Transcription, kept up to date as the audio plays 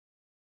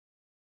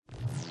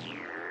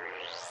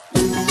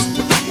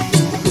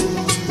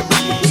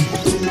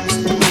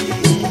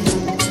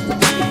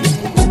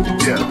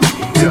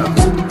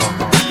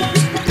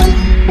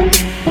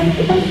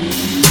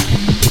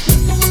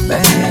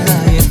पहला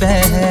ये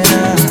पहला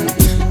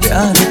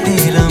प्यार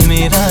तेरा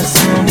मेरा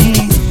सोनी,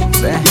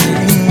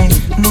 पहली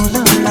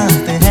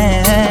मुलाकात है,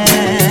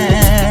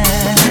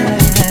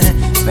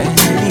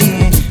 पहली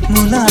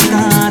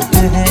मुलाकात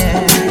है।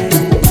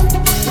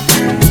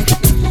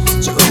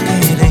 जो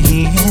कह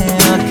रही है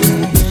आँखें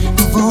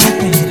वो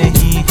कह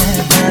रही है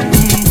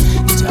बातें,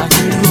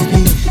 जागी तू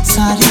भी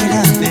सारी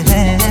रात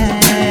है,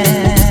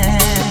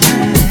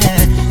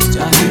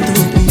 जागी तू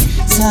भी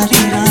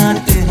सारी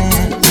रात है।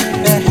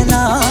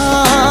 पहला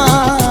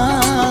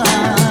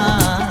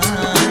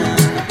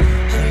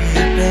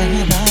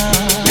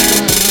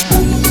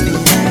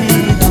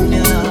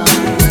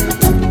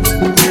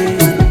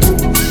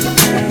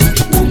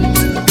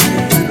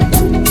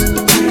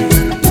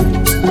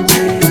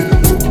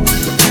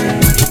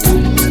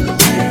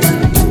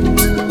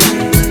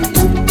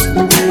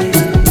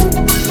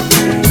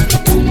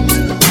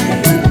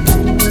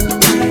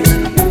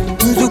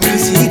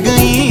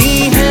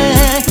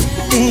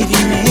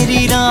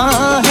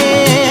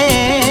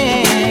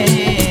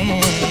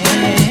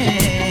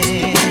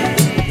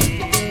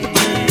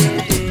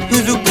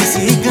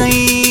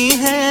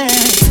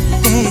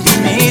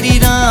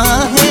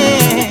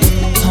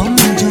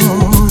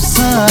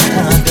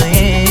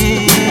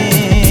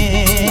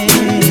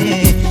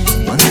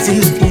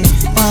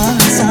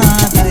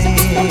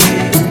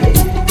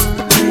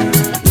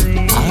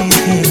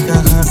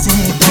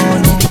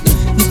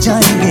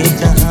जाएंगे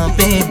जहाँ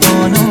पे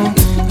दोनों,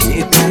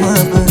 ये तो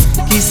अब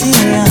किसे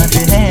याद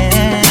है,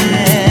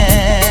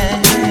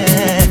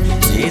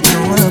 ये तो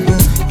अब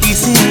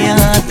किसे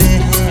याद है।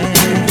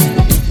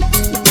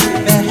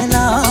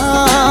 पहला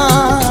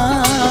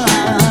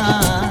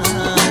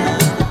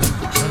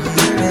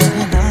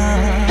पहला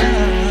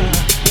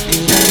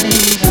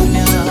तेरा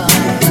मेरा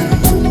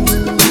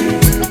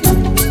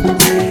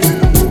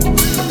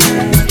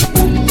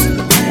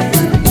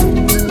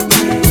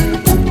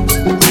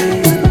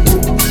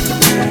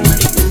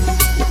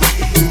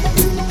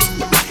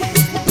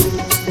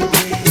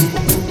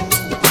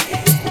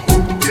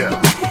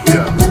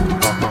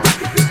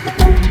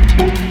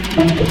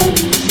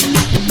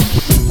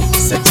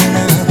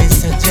सजना वे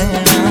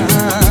सजना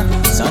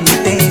सानू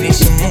तेरे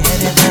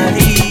शहर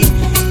वाली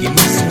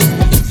किन्नी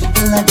सोहनी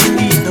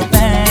लगदी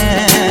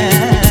दोपहर,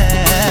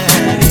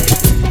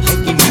 है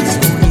किन्नी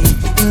सोहनी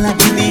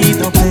लगदी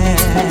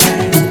दोपहर।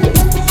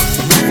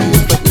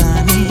 पता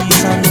नहीं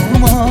सानू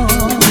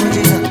मौज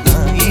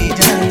आई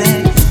जांदे,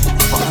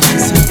 पानी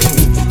साडे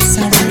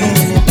सड़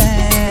गए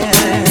पैर,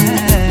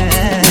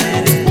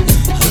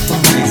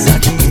 पानी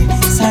साडे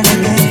सड़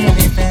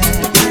गए पैर।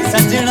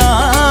 सजना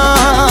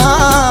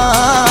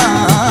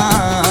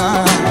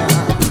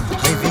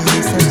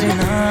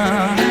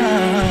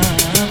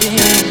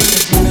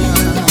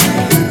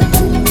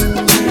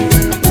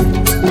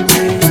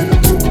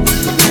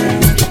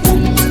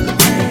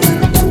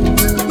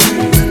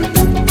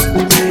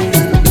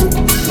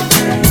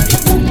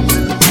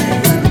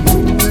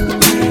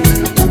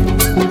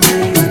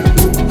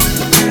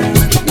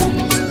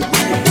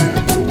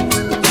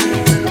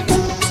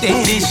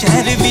तेरे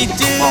शहर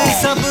विच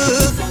सब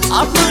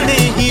अपने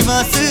ही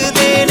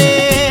वसदे ने,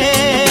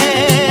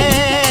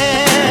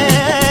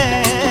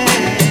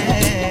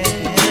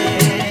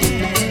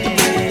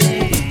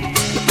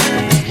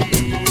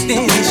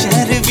 तेरे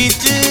शहर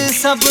विच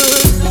सब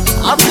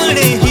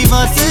अपने ही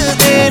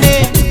वसदे ने,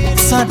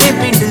 साडे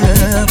पिंड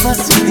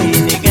बसदे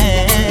ने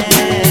गए,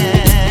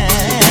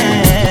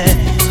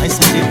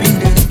 साडे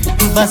पिंड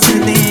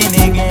बसदे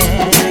ने गए।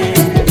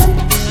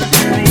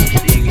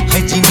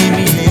 जिन्हें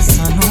मिले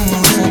सानू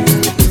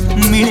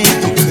मिले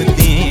दुख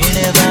देण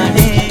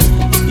वाले,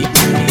 इक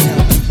मेरा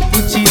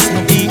पूछी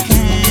साडी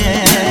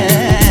खैर,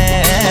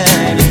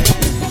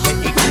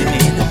 इक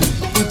मेरा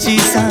पूछी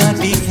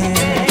साडी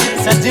खैर।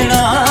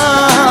 सजना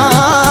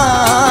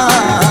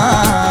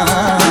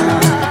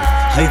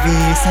है वे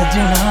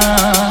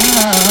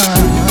सजना।